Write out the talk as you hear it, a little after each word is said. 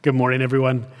Good morning,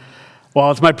 everyone. Well,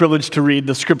 it's my privilege to read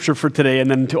the scripture for today and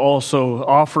then to also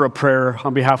offer a prayer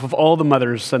on behalf of all the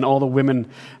mothers and all the women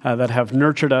that have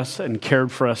nurtured us and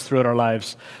cared for us throughout our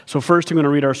lives. So first, I'm going to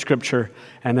read our scripture,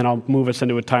 and then I'll move us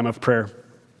into a time of prayer.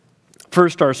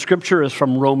 First, our scripture is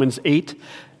from Romans 8,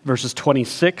 verses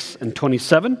 26 and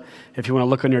 27. If you want to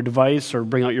look on your device or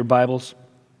bring out your Bibles,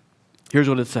 here's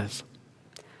what it says.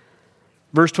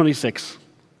 Verse 26,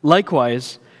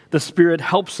 likewise, the Spirit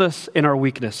helps us in our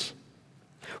weakness.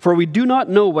 For we do not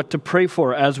know what to pray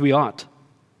for as we ought,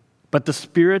 but the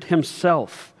Spirit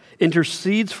Himself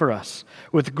intercedes for us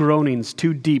with groanings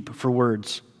too deep for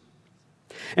words.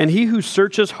 And He who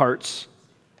searches hearts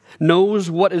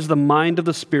knows what is the mind of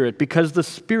the Spirit, because the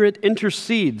Spirit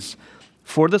intercedes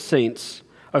for the saints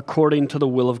according to the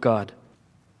will of God.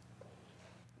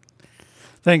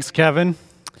 Thanks, Kevin.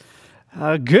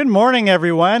 Good morning,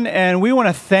 everyone, and we want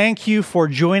to thank you for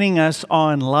joining us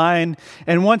online.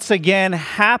 And once again,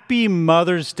 happy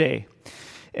Mother's Day.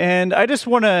 And I just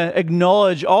want to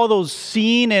acknowledge all those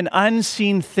seen and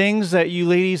unseen things that you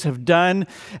ladies have done.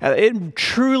 It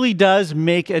truly does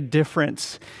make a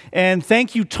difference. And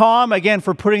thank you, Tom, again,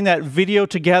 for putting that video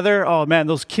together. Oh, man,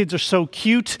 those kids are so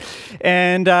cute.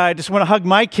 And I just want to hug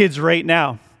my kids right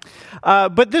now.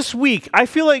 But this week, I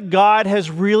feel like God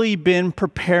has really been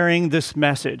preparing this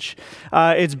message.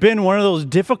 It's been one of those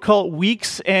difficult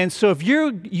weeks, and so if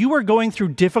you are going through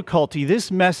difficulty,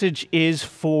 this message is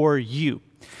for you.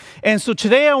 And so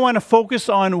today I want to focus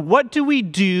on what do we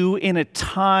do in a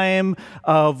time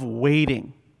of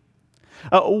waiting?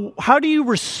 How do you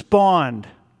respond?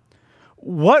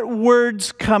 What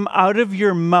words come out of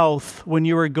your mouth when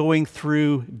you are going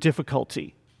through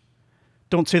difficulty?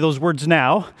 Don't say those words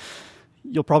now.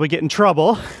 You'll probably get in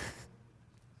trouble.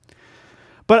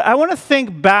 But I want to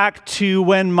think back to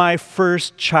when my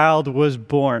first child was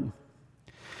born.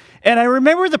 And I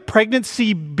remember the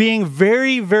pregnancy being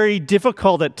very, very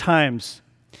difficult at times.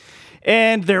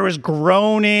 And there was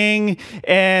groaning.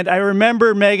 And I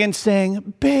remember Megan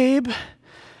saying, "Babe,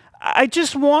 I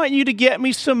just want you to get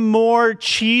me some more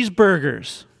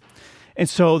cheeseburgers." And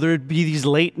so there'd be these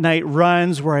late night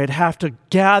runs where I'd have to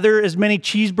gather as many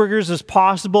cheeseburgers as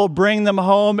possible, bring them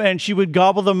home, and she would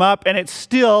gobble them up, and it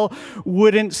still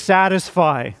wouldn't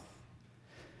satisfy.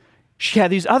 She had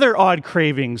these other odd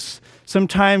cravings.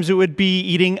 Sometimes it would be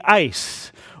eating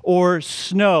ice or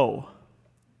snow.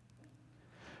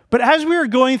 But as we were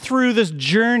going through this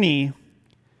journey,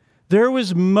 there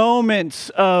was moments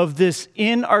of this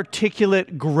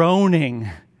inarticulate groaning.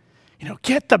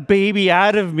 Get the baby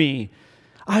out of me.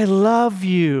 I love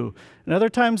you. And other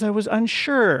times I was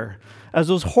unsure as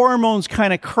those hormones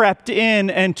kind of crept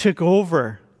in and took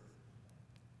over.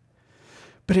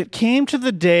 But it came to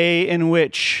the day in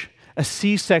which a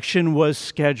C-section was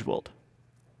scheduled.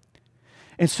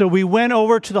 And so we went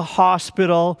over to the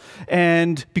hospital,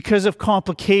 and because of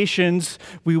complications,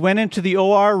 we went into the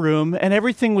OR room, and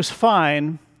everything was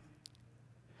fine.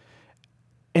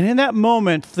 And in that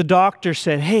moment, the doctor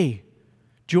said, "Hey,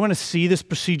 do you want to see this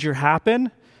procedure happen?"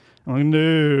 I'm like,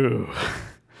 "No,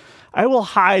 I will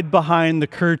hide behind the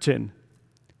curtain."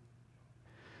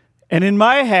 And in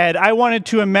my head, I wanted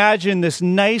to imagine this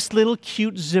nice little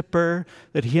cute zipper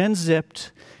that he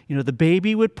unzipped. The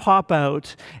baby would pop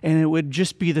out, and it would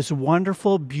just be this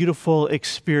wonderful, beautiful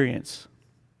experience.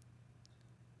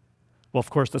 Well,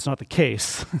 of course, that's not the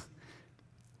case.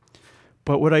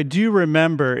 But what I do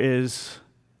remember is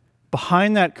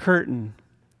behind that curtain,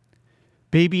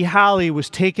 baby Hallie was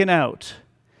taken out,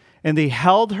 and they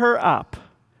held her up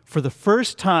for the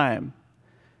first time,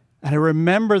 and I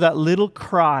remember that little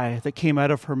cry that came out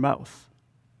of her mouth.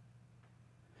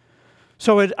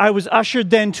 So I was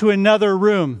ushered then to another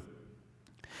room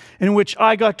in which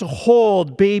I got to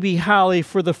hold baby Hallie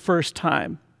for the first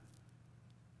time.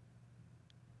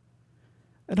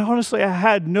 And honestly, I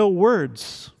had no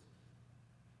words.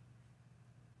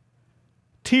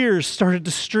 Tears started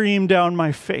to stream down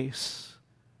my face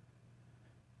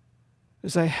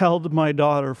as I held my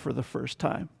daughter for the first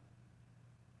time.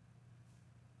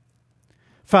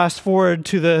 Fast forward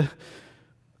to the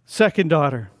second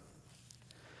daughter.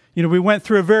 We went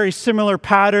through a very similar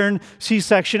pattern.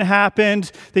 C-section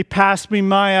happened. They passed me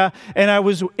Maya, and I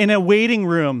was in a waiting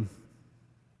room.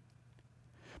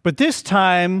 But this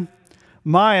time,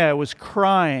 Maya was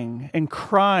crying and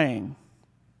crying.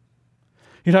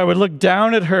 I would look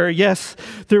down at her. Yes,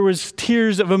 there was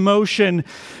tears of emotion,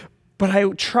 but I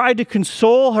tried to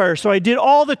console her. So I did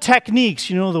all the techniques,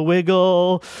 the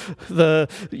wiggle, the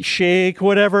shake,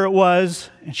 whatever it was.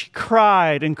 And she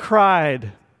cried and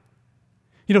cried.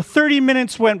 30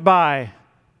 minutes went by.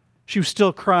 She was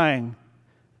still crying.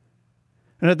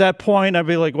 And at that point, I'd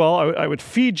be like, well, I would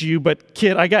feed you, but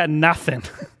kid, I got nothing.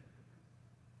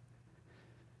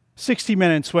 60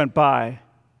 minutes went by.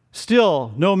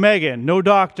 Still, no Megan, no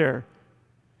doctor.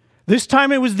 This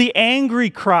time it was the angry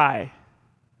cry.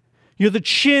 The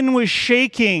chin was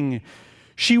shaking.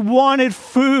 She wanted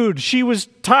food. She was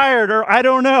tired, or I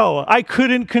don't know. I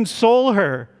couldn't console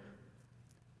her.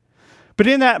 But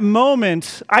in that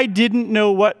moment, I didn't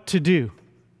know what to do.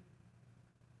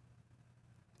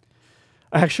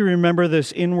 I actually remember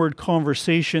this inward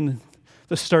conversation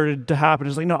that started to happen.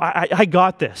 It's like, no, I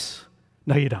got this.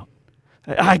 No, you don't.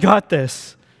 I got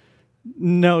this.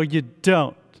 No, you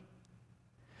don't.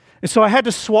 And so I had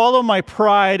to swallow my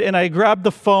pride, and I grabbed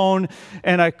the phone,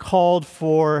 and I called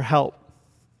for help.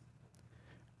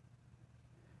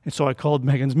 And so I called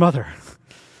Megan's mother,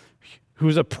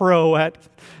 who's a pro at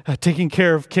taking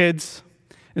care of kids.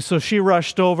 And so she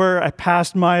rushed over. I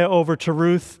passed Maya over to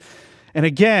Ruth. And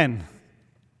again,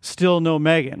 still no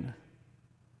Megan.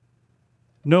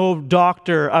 No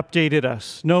doctor updated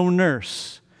us. No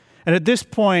nurse. And at this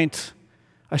point,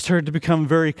 I started to become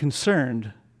very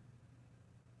concerned.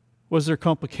 Was there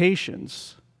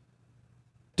complications?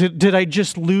 Did I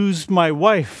just lose my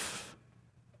wife?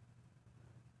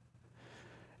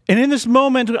 And in this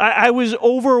moment, I was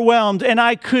overwhelmed and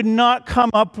I could not come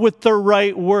up with the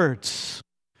right words.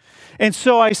 And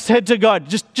so I said to God,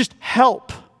 just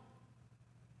help.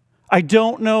 I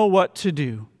don't know what to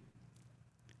do.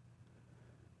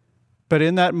 But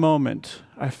in that moment,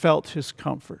 I felt his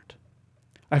comfort.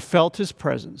 I felt his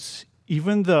presence,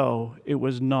 even though it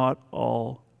was not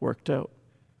all worked out.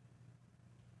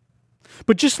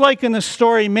 But just like in the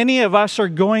story, many of us are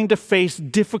going to face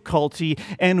difficulty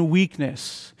and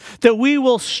weakness, that we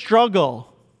will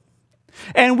struggle,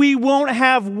 and we won't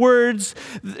have words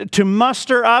to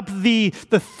muster up the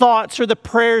thoughts or the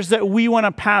prayers that we want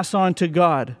to pass on to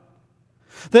God.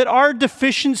 That our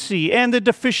deficiency and the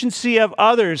deficiency of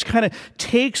others kind of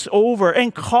takes over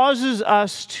and causes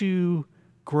us to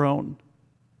groan.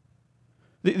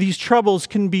 These troubles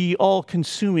can be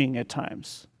all-consuming at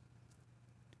times.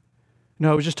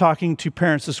 I was just talking to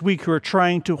parents this week who are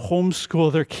trying to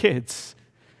homeschool their kids,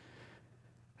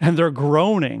 and they're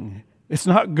groaning. It's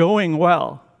not going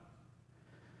well.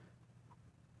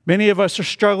 Many of us are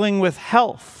struggling with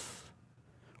health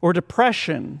or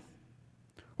depression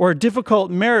or a difficult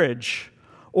marriage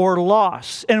or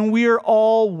loss, and we are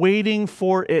all waiting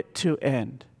for it to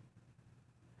end.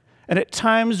 And at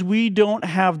times, we don't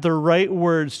have the right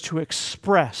words to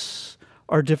express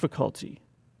our difficulty.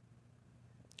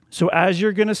 So as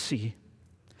you're going to see,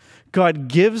 God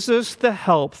gives us the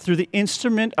help through the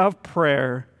instrument of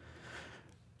prayer,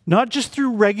 not just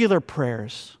through regular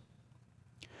prayers,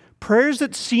 prayers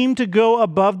that seem to go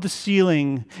above the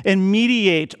ceiling and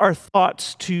mediate our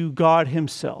thoughts to God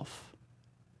himself.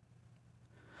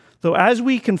 Though as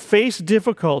we can face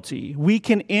difficulty, we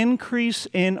can increase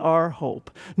in our hope,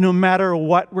 no matter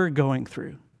what we're going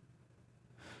through.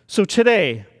 So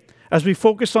today, as we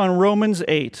focus on Romans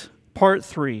 8, Part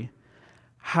 3,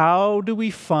 how do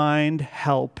we find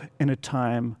help in a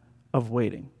time of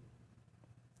waiting?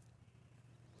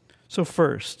 So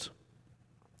first,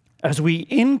 as we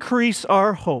increase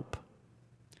our hope,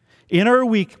 in our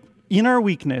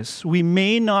weakness, we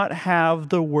may not have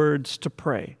the words to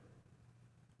pray.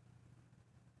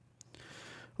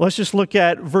 Let's just look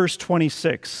at verse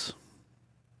 26.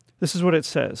 This is what it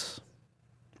says.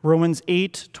 Romans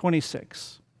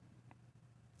 8:26.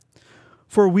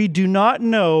 For we do not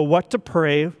know what to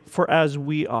pray for as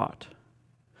we ought.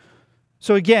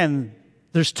 So again,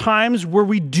 there's times where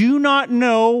we do not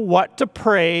know what to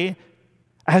pray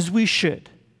as we should.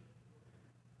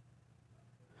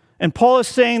 And Paul is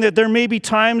saying that there may be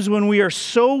times when we are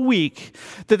so weak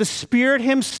that the Spirit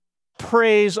himself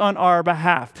prays on our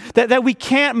behalf, that we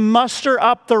can't muster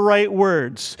up the right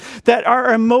words, that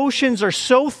our emotions are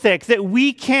so thick that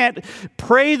we can't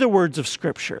pray the words of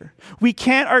Scripture. We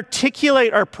can't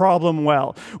articulate our problem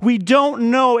well. We don't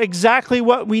know exactly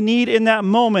what we need in that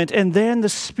moment, and then the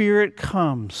Spirit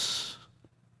comes.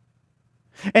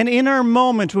 And in our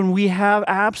moment when we have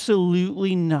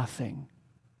absolutely nothing,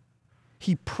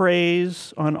 he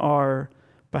prays on our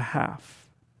behalf.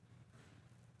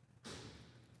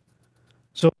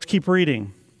 So let's keep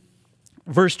reading.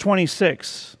 Verse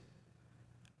 26.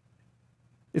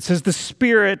 It says, the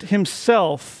Spirit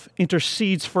himself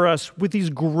intercedes for us with these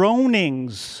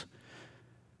groanings.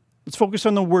 Let's focus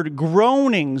on the word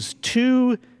groanings,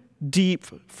 too deep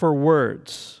for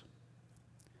words.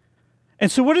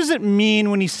 And so what does it mean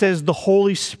when he says the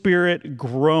Holy Spirit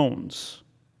groans?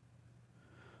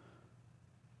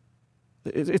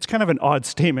 It's kind of an odd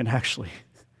statement, actually.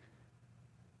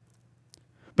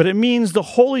 but it means the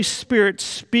Holy Spirit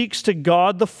speaks to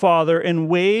God the Father in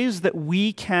ways that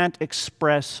we can't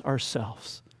express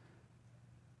ourselves.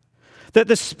 That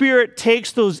the Spirit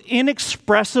takes those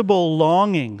inexpressible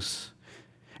longings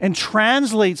and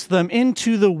translates them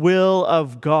into the will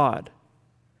of God.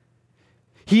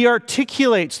 He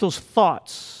articulates those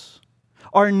thoughts,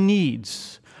 our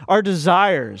needs, our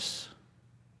desires,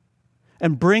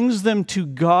 and brings them to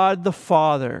God the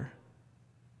Father.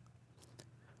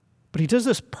 But he does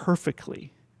this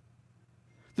perfectly.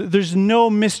 There's no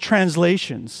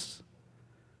mistranslations.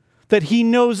 That he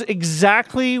knows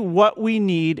exactly what we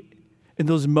need in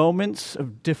those moments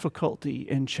of difficulty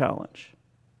and challenge.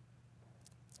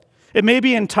 It may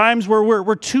be in times where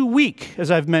we're too weak,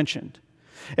 as I've mentioned.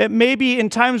 It may be in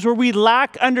times where we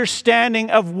lack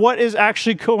understanding of what is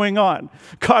actually going on.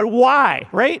 God, why,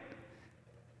 right?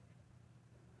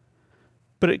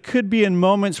 But it could be in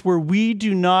moments where we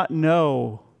do not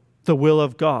know the will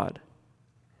of God.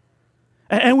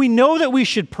 And we know that we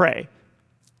should pray.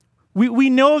 We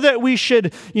know that we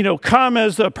should, come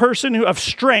as a person of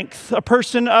strength, a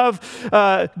person of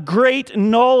great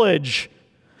knowledge.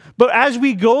 But as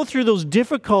we go through those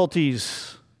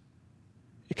difficulties,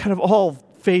 it kind of all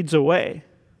fades away.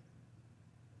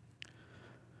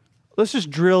 Let's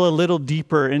just drill a little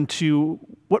deeper into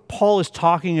what Paul is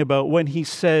talking about when he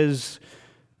says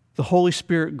the Holy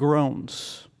Spirit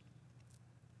groans.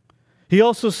 He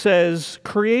also says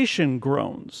creation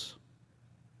groans.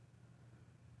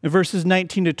 In verses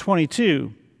 19 to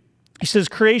 22, he says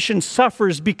creation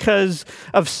suffers because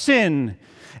of sin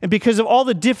and because of all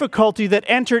the difficulty that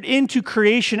entered into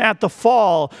creation at the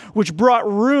fall, which brought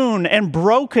ruin and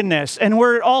brokenness, and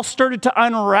where it all started to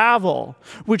unravel,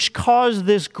 which caused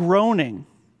this groaning.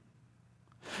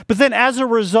 But then as a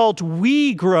result,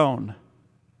 we groan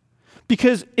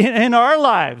because in our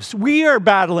lives, we are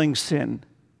battling sin.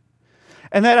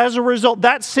 And that as a result,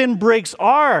 that sin breaks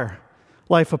our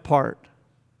life apart.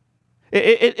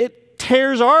 It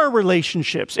tears our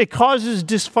relationships. It causes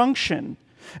dysfunction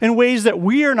in ways that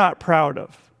we are not proud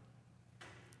of.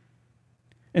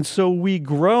 And so we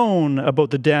groan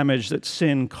about the damage that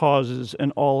sin causes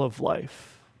in all of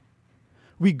life.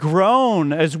 We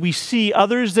groan as we see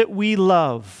others that we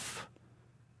love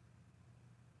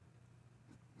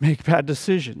make bad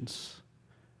decisions.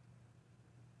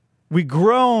 We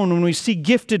groan when we see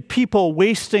gifted people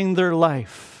wasting their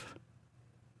life.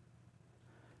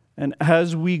 And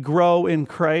as we grow in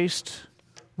Christ,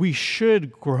 we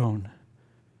should groan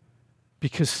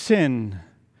because sin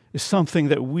is something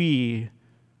that we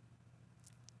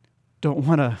don't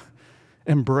want to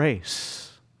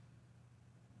embrace.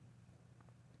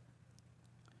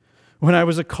 When I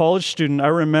was a college student, I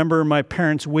remember my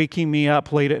parents waking me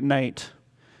up late at night,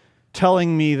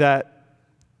 telling me that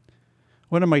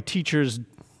one of my teachers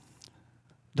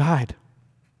died.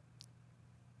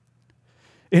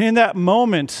 And in that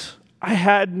moment, I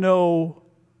had no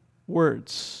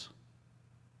words.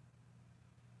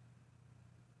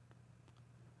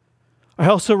 I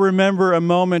also remember a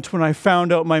moment when I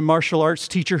found out my martial arts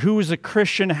teacher, who was a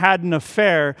Christian, had an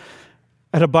affair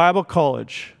at a Bible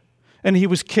college, and he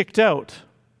was kicked out.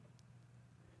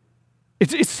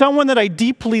 It's someone that I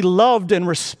deeply loved and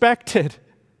respected.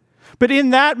 But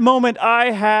in that moment,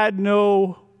 I had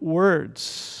no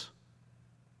words.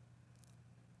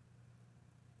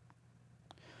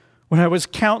 When I was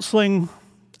counseling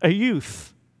a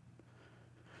youth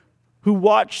who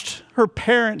watched her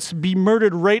parents be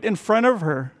murdered right in front of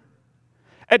her,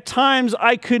 at times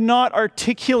I could not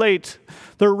articulate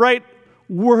the right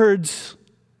words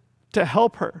to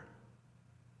help her.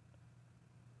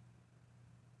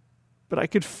 But I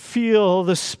could feel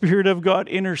the Spirit of God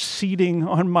interceding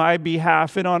on my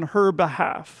behalf and on her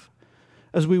behalf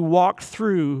as we walked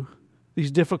through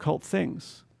these difficult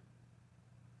things.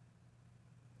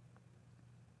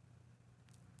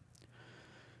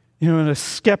 And a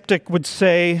skeptic would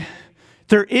say,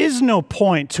 there is no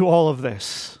point to all of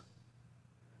this.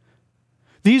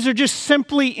 These are just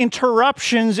simply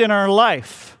interruptions in our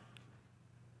life.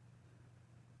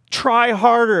 Try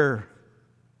harder.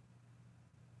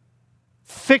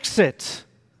 Fix it.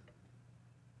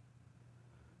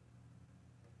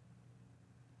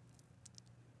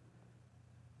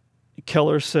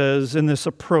 Keller says, in this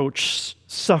approach,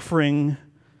 suffering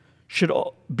should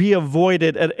be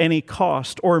avoided at any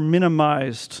cost or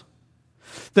minimized.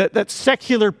 That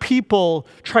secular people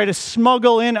try to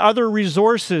smuggle in other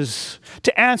resources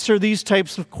to answer these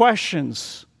types of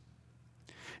questions.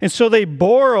 And so they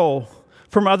borrow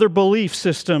from other belief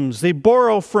systems. They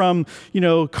borrow from,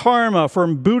 karma,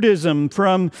 from Buddhism,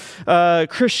 from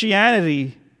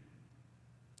Christianity.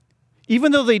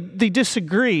 Even though they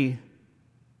disagree,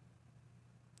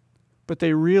 but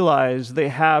they realize they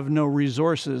have no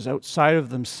resources outside of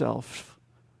themselves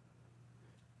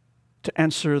to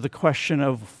answer the question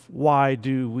of why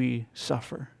do we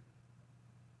suffer?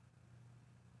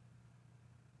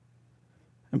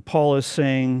 And Paul is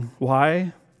saying,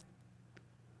 why?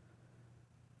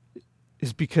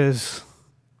 Is because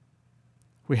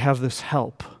we have this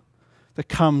help that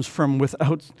comes from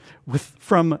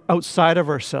outside of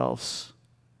ourselves,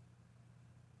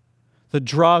 that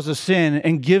draws us in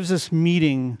and gives us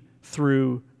meaning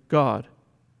through God.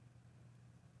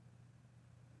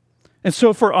 And so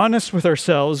if we're honest with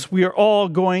ourselves, we are all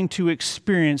going to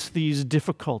experience these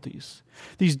difficulties,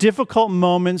 these difficult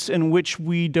moments in which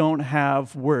we don't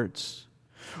have words.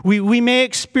 We may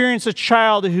experience a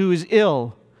child who is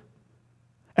ill,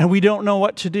 and we don't know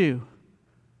what to do.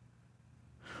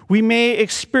 We may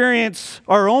experience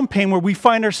our own pain where we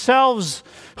find ourselves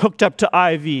hooked up to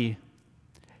IV,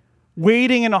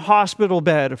 waiting in a hospital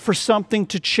bed for something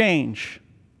to change.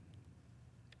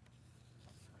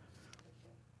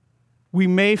 We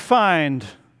may find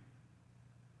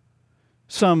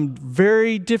some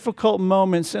very difficult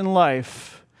moments in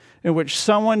life in which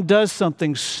someone does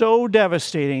something so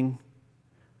devastating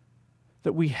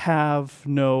that we have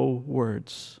no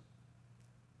words.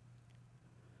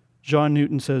 John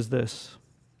Newton says this,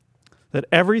 that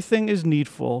everything is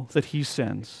needful that he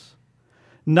sends.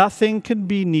 Nothing can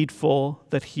be needful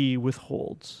that he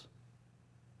withholds.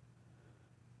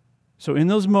 So in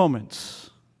those moments,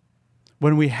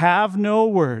 when we have no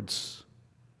words,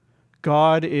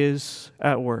 God is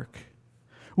at work.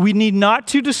 We need not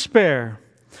to despair,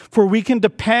 for we can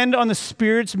depend on the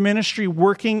Spirit's ministry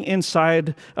working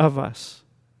inside of us.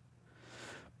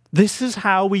 This is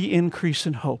how we increase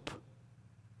in hope.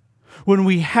 When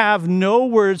we have no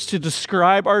words to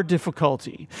describe our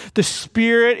difficulty, the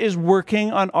Spirit is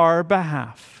working on our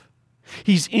behalf.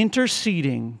 He's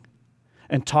interceding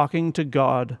and talking to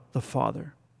God the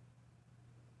Father.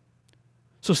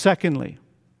 So secondly,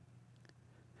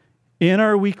 in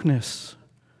our weakness,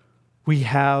 we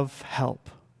have help.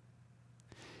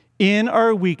 In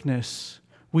our weakness,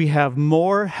 we have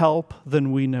more help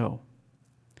than we know.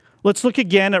 Let's look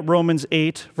again at Romans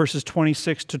 8, verses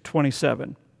 26 to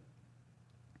 27.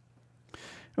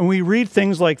 And we read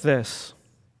things like this.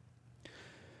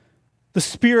 The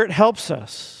Spirit helps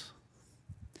us.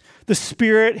 The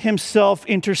Spirit himself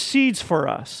intercedes for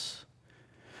us.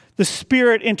 The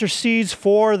Spirit intercedes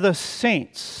for the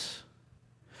saints.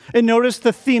 And notice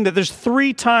the theme that there's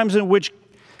 3 times in which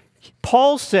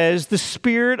Paul says the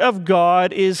Spirit of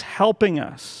God is helping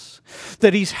us.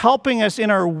 That he's helping us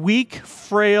in our weak,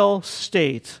 frail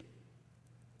state.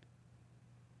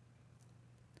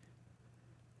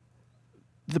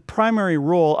 The primary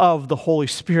role of the Holy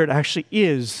Spirit actually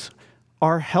is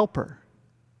our helper.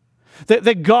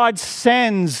 That God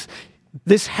sends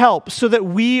this help so that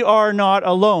we are not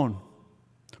alone.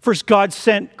 First, God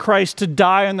sent Christ to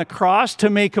die on the cross to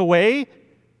make a way.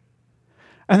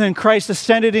 And then Christ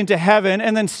ascended into heaven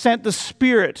and then sent the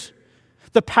Spirit,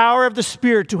 the power of the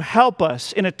Spirit to help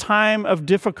us in a time of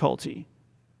difficulty.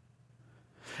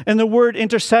 And the word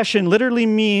intercession literally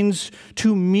means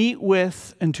to meet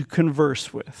with and to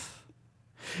converse with.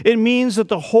 It means that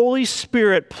the Holy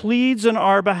Spirit pleads on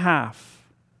our behalf.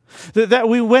 That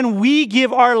when we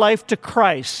give our life to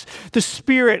Christ, the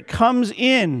Spirit comes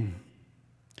in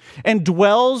and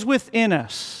dwells within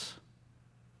us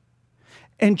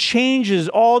and changes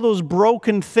all those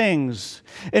broken things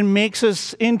and makes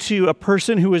us into a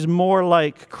person who is more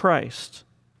like Christ.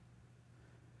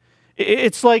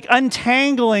 It's like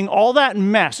untangling all that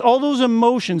mess, all those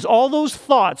emotions, all those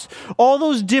thoughts, all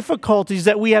those difficulties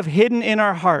that we have hidden in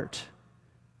our heart.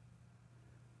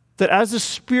 That as the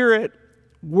Spirit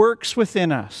works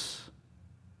within us,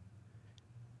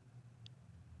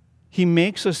 he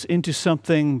makes us into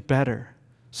something better,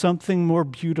 something more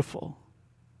beautiful,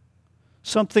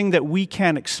 something that we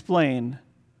can't explain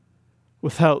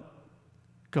without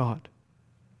God.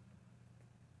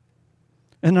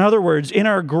 In other words, in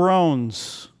our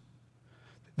groans,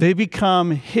 they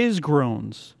become his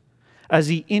groans as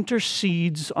he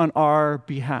intercedes on our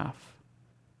behalf.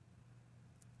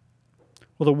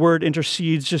 Well, the word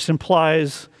intercedes just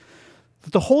implies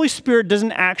that the Holy Spirit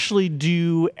doesn't actually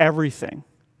do everything.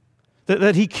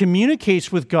 That he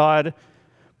communicates with God,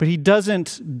 but he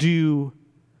doesn't do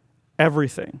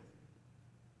everything.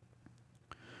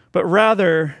 But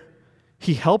rather,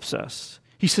 he helps us.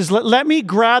 He says, let me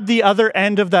grab the other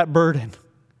end of that burden.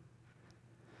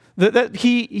 That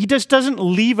he just doesn't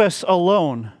leave us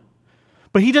alone.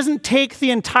 But he doesn't take the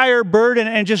entire burden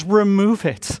and just remove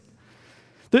it.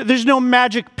 There's no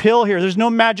magic pill here. There's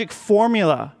no magic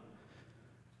formula.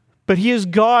 but He is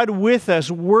God with us,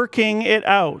 working it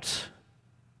out.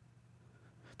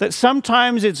 That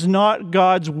sometimes it's not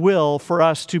God's will for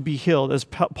us to be healed, as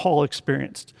Paul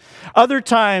experienced. Other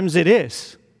times it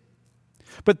is.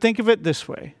 But think of it this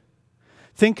way.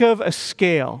 Think of a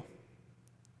scale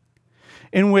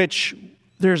in which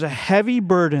there's a heavy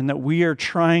burden that we are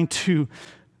trying to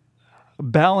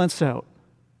balance out.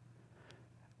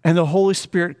 And the Holy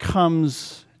Spirit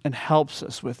comes and helps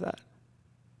us with that.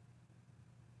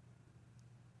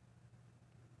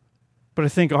 But I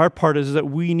think our part is that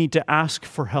we need to ask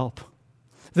for help.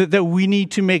 That we need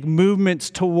to make movements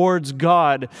towards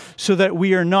God so that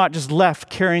we are not just left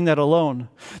carrying that alone.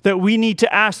 That we need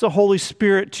to ask the Holy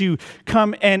Spirit to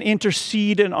come and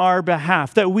intercede in our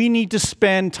behalf. That we need to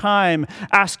spend time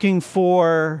asking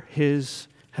for His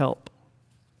help.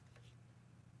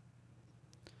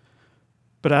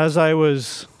 But as I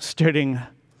was studying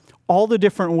all the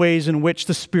different ways in which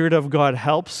the Spirit of God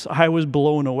helps, I was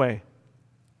blown away.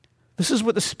 This is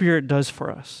what the Spirit does for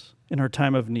us in our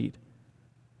time of need.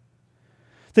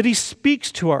 That He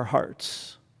speaks to our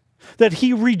hearts, that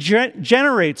He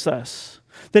regenerates us,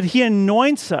 that He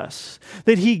anoints us,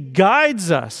 that He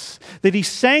guides us, that He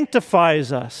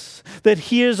sanctifies us, that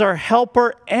He is our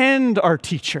helper and our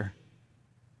teacher.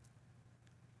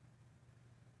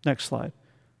 Next slide.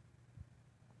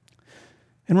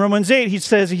 In Romans 8, he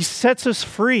says He sets us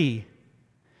free.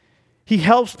 He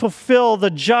helps fulfill the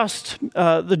just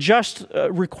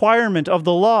requirement of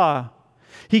the law.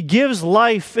 He gives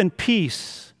life and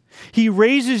peace. He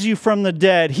raises you from the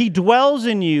dead. He dwells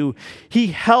in you. He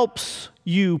helps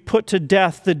you put to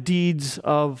death the deeds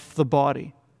of the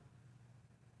body.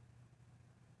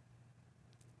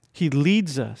 He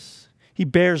leads us. He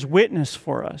bears witness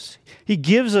for us. He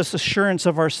gives us assurance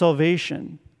of our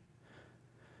salvation.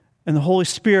 And the Holy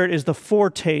Spirit is the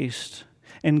foretaste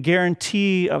and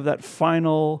guarantee of that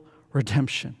final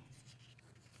redemption.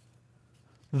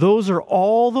 Those are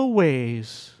all the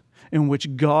ways in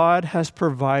which God has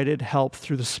provided help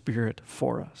through the Spirit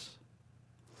for us.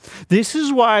 This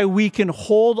is why we can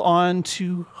hold on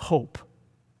to hope,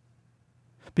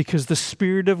 because the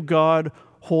Spirit of God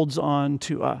holds on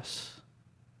to us.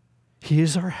 He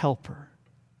is our helper.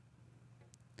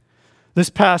 This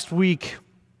past week,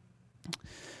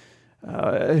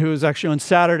 it was actually on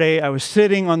Saturday, I was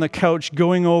sitting on the couch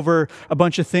going over a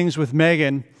bunch of things with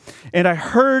Megan, and I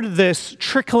heard this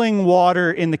trickling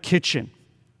water in the kitchen.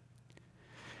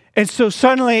 And so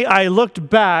suddenly I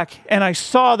looked back and I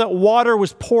saw that water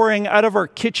was pouring out of our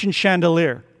kitchen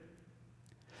chandelier.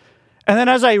 And then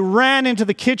as I ran into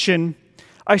the kitchen,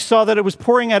 I saw that it was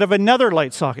pouring out of another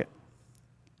light socket.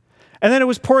 And then it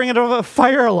was pouring out of a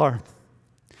fire alarm.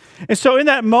 And so in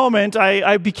that moment,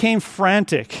 I became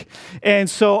frantic. And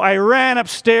so I ran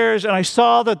upstairs and I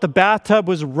saw that the bathtub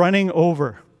was running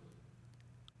over.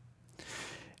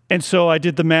 And so I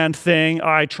did the man thing.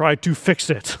 I tried to fix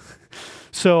it.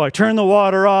 So I turned the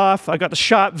water off. I got the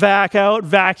shop vac out,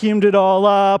 vacuumed it all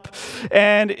up.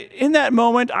 And in that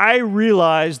moment, I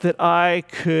realized that I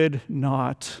could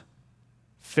not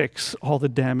fix all the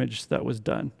damage that was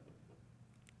done.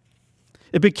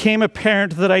 It became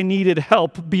apparent that I needed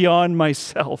help beyond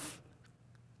myself.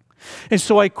 And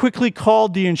so I quickly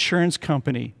called the insurance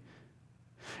company.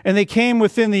 And they came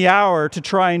within the hour to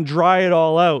try and dry it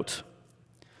all out.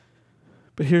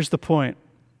 But here's the point.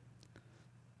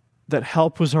 That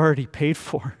help was already paid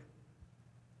for.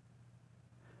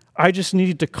 I just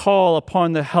needed to call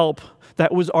upon the help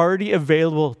that was already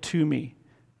available to me.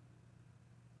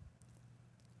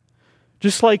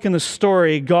 Just like in the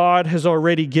story, God has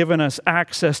already given us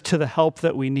access to the help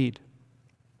that we need.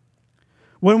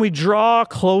 When we draw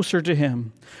closer to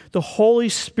Him, the Holy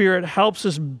Spirit helps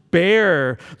us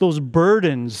bear those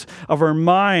burdens of our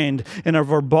mind and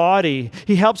of our body.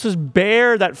 He helps us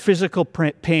bear that physical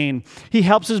pain. He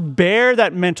helps us bear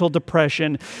that mental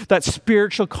depression, that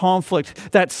spiritual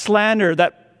conflict, that slander,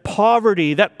 that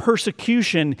poverty, that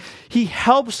persecution. He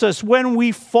helps us when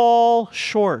we fall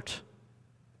short.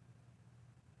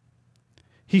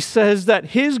 He says that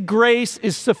His grace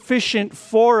is sufficient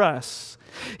for us.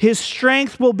 His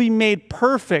strength will be made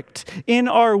perfect in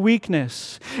our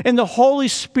weakness. And the Holy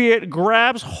Spirit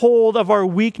grabs hold of our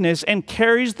weakness and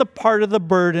carries the part of the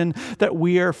burden that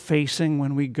we are facing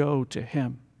when we go to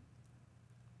Him.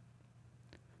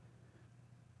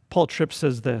 Paul Tripp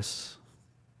says this: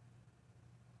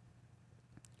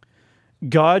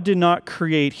 God did not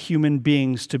create human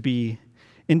beings to be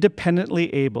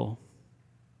independently able.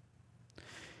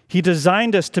 He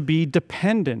designed us to be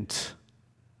dependent.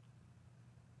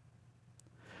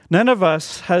 None of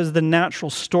us has the natural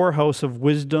storehouse of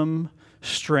wisdom,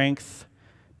 strength,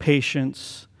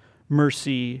 patience,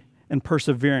 mercy, and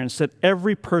perseverance that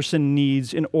every person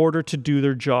needs in order to do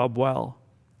their job well.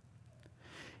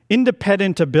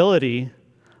 Independent ability,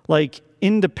 like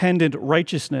independent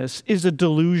righteousness, is a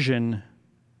delusion.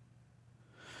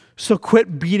 So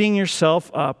quit beating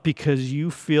yourself up because you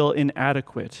feel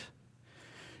inadequate.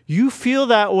 You feel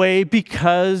that way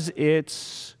because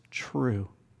it's true.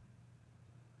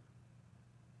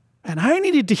 And I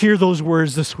needed to hear those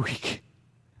words this week.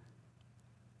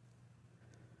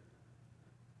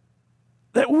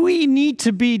 That we need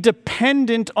to be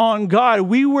dependent on God.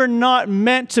 We were not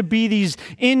meant to be these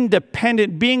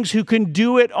independent beings who can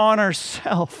do it on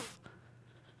ourselves.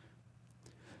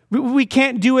 We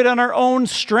can't do it on our own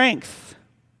strength.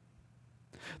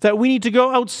 That we need to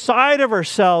go outside of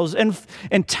ourselves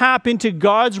and tap into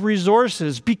God's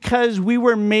resources because we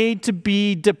were made to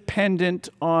be dependent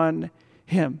on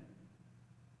Him,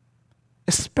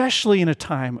 especially in a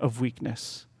time of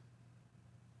weakness.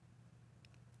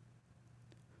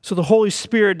 So the Holy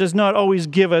Spirit does not always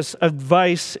give us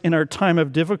advice in our time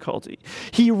of difficulty.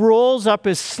 He rolls up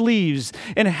His sleeves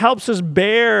and helps us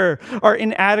bear our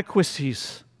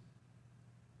inadequacies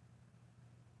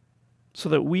so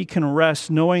that we can rest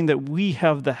knowing that we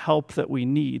have the help that we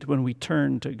need when we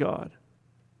turn to God.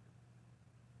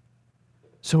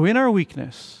 So in our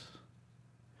weakness,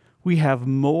 we have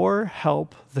more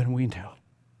help than we know.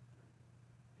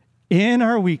 In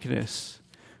our weakness,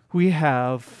 we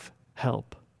have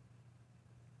help.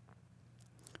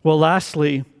 Well,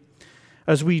 lastly,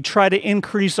 as we try to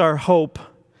increase our hope,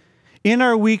 in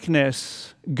our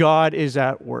weakness, God is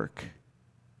at work.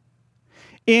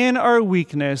 In our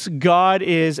weakness, God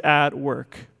is at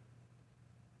work.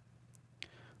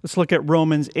 Let's look at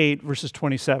Romans 8, verses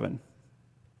 27.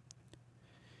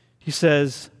 He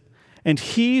says, "And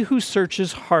he who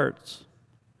searches hearts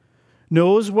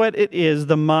knows what it is,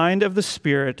 the mind of the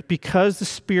Spirit, because the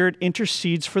Spirit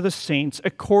intercedes for the saints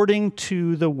according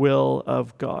to the will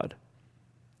of God."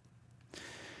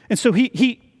 And so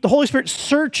the Holy Spirit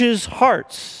searches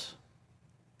hearts.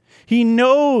 He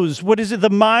knows what is the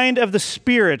mind of the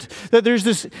Spirit, that there's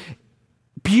this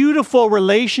beautiful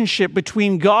relationship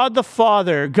between God the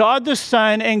Father, God the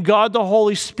Son, and God the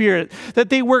Holy Spirit, that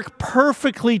they work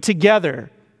perfectly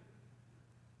together.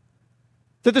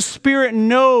 That the Spirit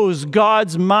knows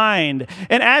God's mind.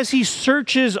 And as He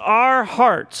searches our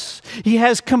hearts, He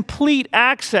has complete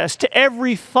access to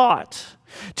every thought,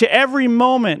 to every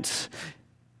moment.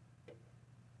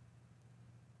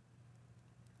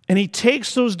 And He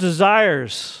takes those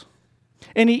desires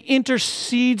and He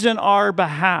intercedes on our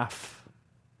behalf.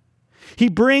 He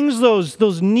brings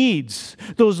those needs,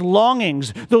 those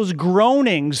longings, those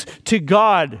groanings to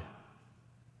God.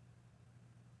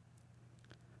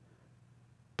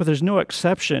 But there's no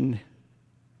exception.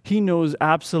 He knows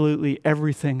absolutely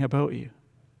everything about you.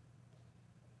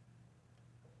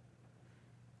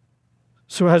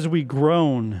 So as we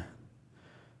groan,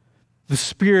 the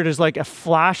Spirit is like a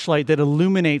flashlight that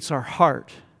illuminates our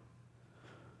heart.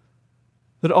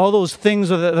 That all those things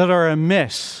that are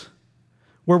amiss,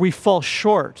 where we fall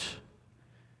short,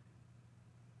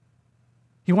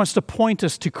 He wants to point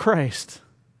us to Christ.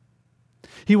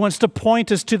 He wants to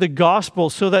point us to the gospel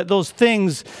so that those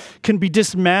things can be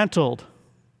dismantled,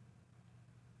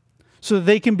 so that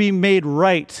they can be made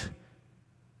right,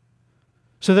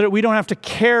 so that we don't have to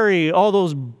carry all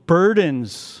those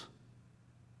burdens.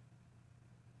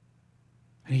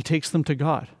 And He takes them to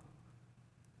God.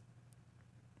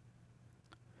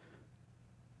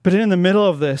 But in the middle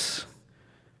of this,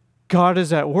 God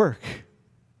is at work.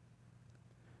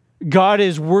 God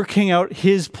is working out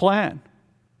His plan.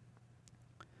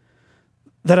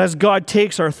 That as God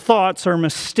takes our thoughts, our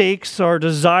mistakes, our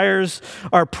desires,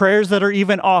 our prayers that are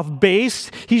even off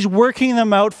base, He's working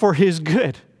them out for His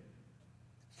good.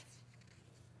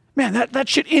 Man, that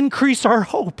should increase our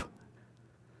hope.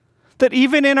 That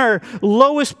even in our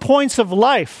lowest points of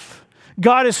life,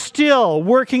 God is still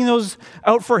working those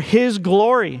out for His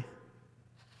glory.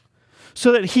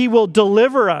 So that He will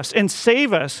deliver us and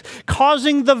save us,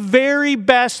 causing the very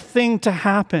best thing to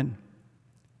happen.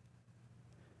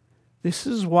 This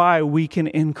is why we can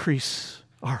increase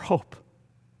our hope.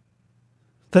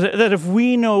 That if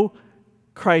we know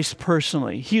Christ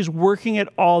personally, He is working it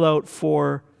all out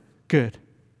for good.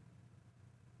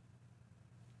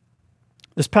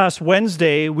 This past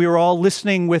Wednesday, we were all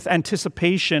listening with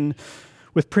anticipation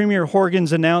with Premier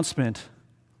Horgan's announcement.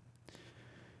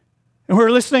 And we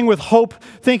were listening with hope,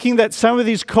 thinking that some of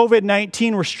these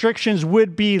COVID-19 restrictions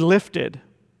would be lifted.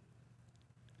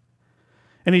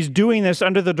 And He's doing this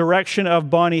under the direction of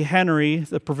Bonnie Henry,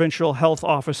 the provincial health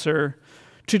officer,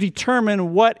 to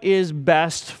determine what is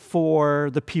best for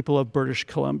the people of British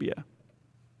Columbia.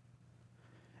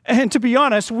 And to be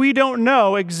honest, we don't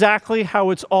know exactly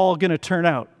how it's all going to turn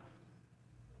out.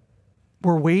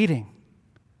 We're waiting.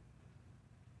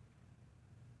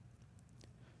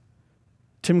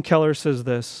 Tim Keller says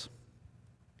this: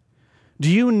 do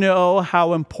you know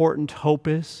how important hope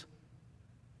is?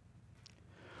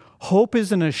 Hope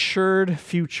is an assured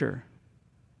future.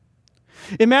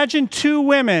 Imagine two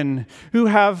women who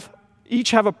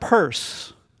each have a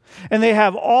purse, and they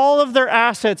have all of their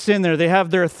assets in there. They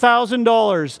have their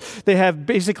 $1,000. They have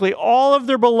basically all of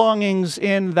their belongings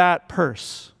in that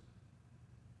purse.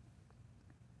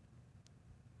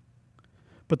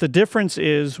 But the difference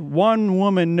is one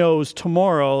woman knows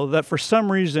tomorrow that for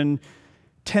some reason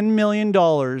 $10 million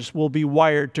will be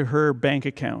wired to her bank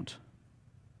account.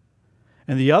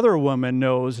 And the other woman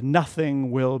knows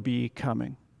nothing will be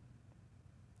coming.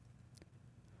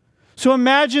 So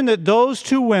imagine that those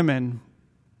two women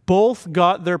both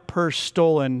got their purse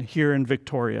stolen here in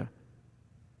Victoria.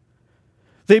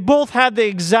 They both had the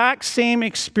exact same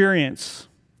experience.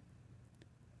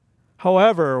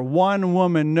 However, one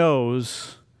woman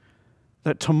knows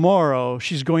that tomorrow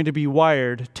she's going to be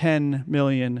wired $10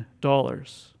 million.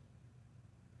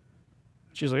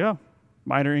 She's like, oh,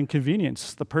 minor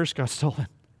inconvenience. The purse got stolen.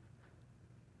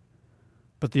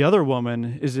 But the other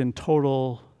woman is in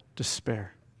total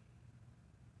despair.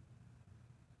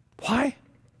 Why?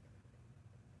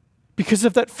 Because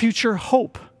of that future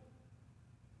hope.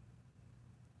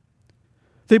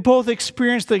 They both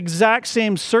experienced the exact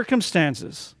same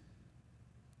circumstances.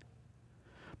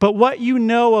 But what you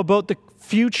know about the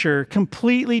future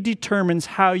completely determines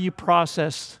how you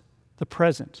process the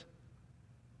present.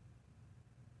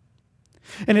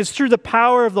 And it's through the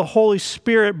power of the Holy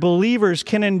Spirit believers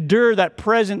can endure that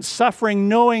present suffering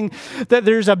knowing that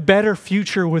there's a better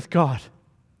future with God.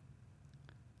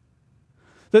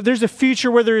 That there's a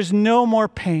future where there is no more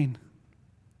pain.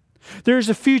 There's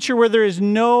a future where there is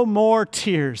no more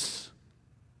tears.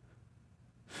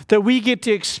 That we get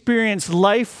to experience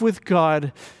life with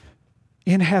God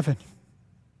in heaven.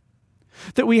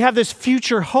 That we have this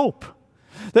future hope.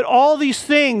 That all these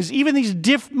things, even these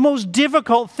most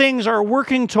difficult things, are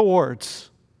working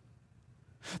towards.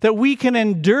 That we can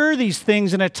endure these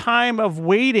things in a time of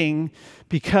waiting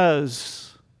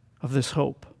because of this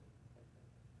hope.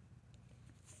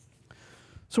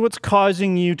 So what's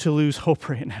causing you to lose hope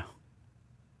right now?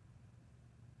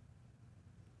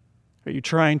 Are you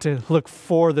trying to look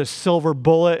for the silver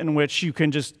bullet in which you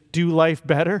can just do life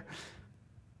better?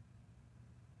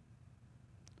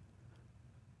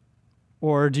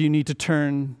 Or do you need to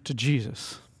turn to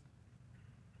Jesus?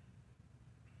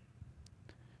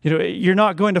 You know, you're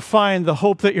not going to find the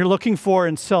hope that you're looking for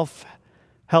in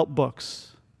self-help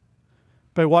books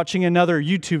by watching another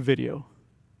YouTube video.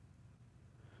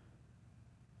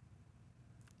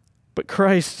 But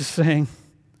Christ is saying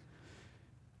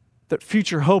that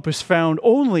future hope is found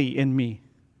only in me.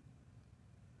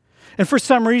 And for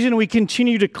some reason, we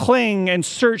continue to cling and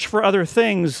search for other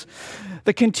things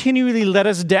that continually let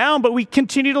us down, but we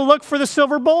continue to look for the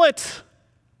silver bullet.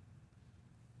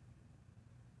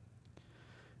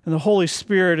 And the Holy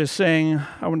Spirit is saying,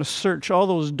 I want to search all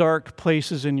those dark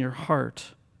places in your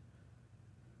heart.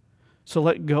 So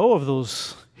let go of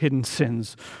those hidden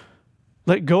sins.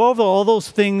 Let go of all those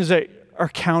things that are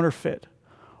counterfeit.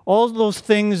 All those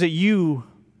things that you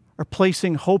are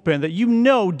placing hope in, that you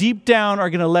know deep down are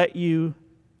going to let you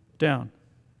down.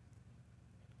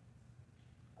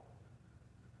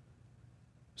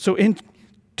 So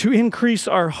to increase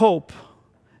our hope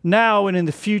now and in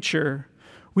the future,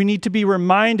 we need to be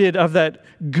reminded of that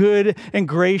good and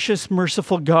gracious,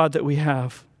 merciful God that we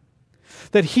have.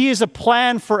 That He is a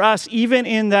plan for us even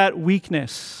in that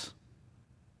weakness.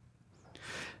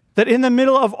 That in the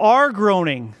middle of our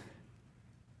groaning,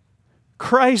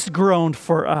 Christ groaned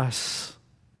for us.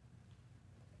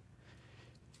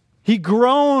 He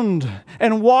groaned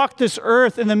and walked this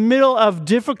earth in the middle of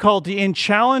difficulty and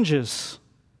challenges.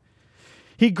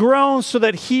 He groaned so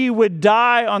that He would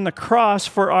die on the cross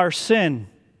for our sin.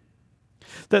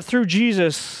 That through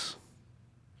Jesus,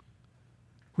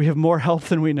 we have more help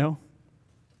than we know.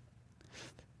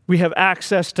 We have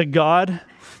access to God,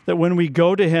 that when we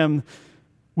go to Him,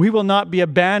 we will not be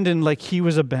abandoned like He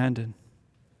was abandoned.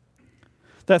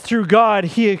 That through God,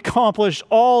 He accomplished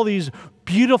all these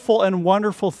beautiful and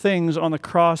wonderful things on the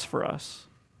cross for us.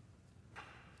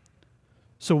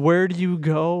 So where do you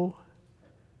go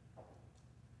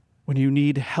when you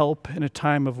need help in a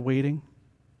time of waiting?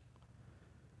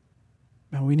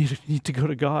 Man, we need to go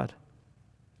to God.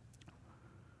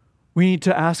 We need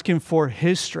to ask Him for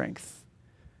His strength,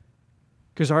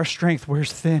 because our strength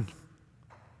wears thin.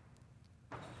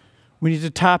 We need to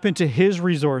tap into His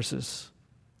resources.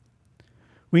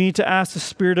 We need to ask the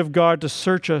Spirit of God to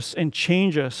search us and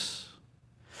change us,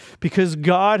 because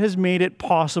God has made it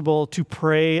possible to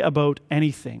pray about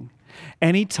anything,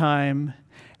 anytime,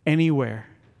 anywhere.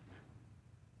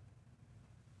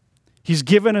 He's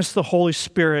given us the Holy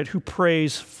Spirit who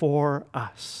prays for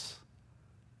us.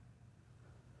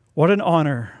 What an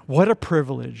honor, what a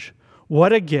privilege,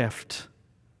 what a gift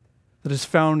that is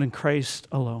found in Christ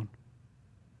alone.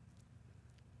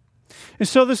 And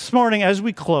so this morning, as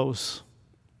we close,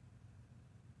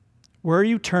 where are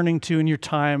you turning to in your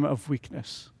time of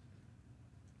weakness?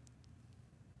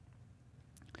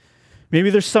 Maybe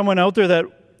there's someone out there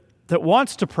that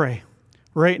wants to pray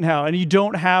right now, and you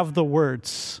don't have the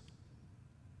words.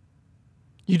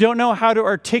 You don't know how to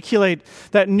articulate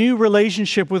that new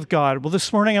relationship with God. Well,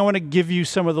 this morning I want to give you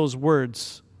some of those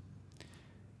words.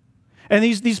 And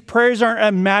these prayers aren't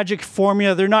a magic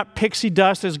formula. They're not pixie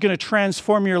dust that's going to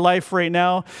transform your life right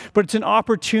now, but it's an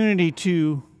opportunity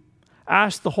to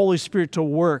ask the Holy Spirit to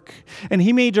work. And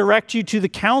He may direct you to the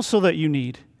counsel that you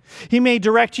need. He may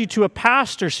direct you to a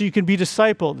pastor so you can be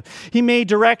discipled. He may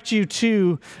direct you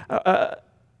to a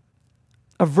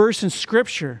verse in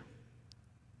Scripture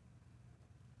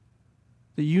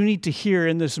that you need to hear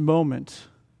in this moment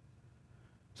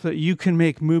so that you can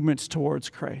make movements towards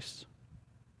Christ.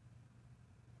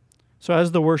 So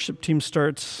as the worship team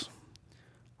starts,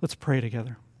 let's pray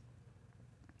together.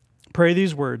 Pray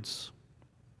these words.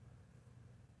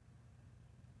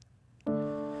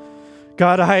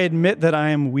 God, I admit that I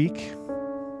am weak.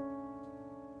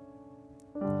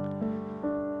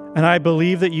 And I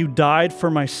believe that you died for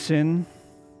my sin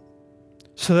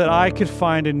so that I could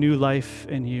find a new life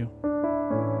in you.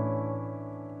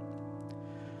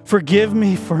 Forgive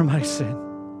me for my sin.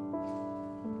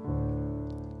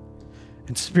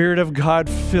 And Spirit of God,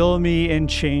 fill me and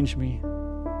change me.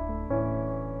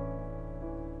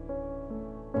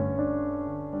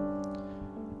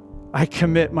 I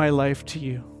commit my life to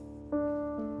you.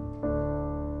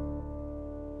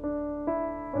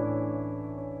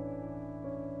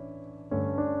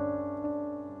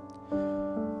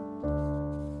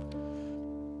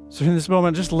 So in this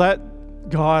moment, just let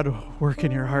God work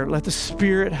in your heart. Let the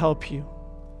Spirit help you.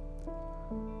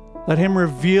 Let Him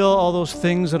reveal all those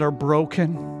things that are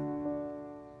broken.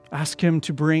 Ask Him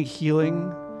to bring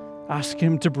healing. Ask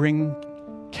Him to bring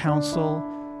counsel.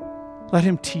 Let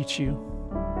Him teach you.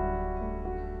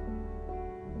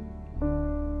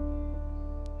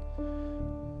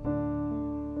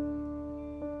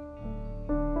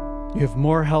 You have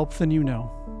more help than you know.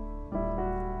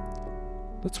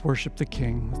 Let's worship the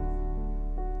King.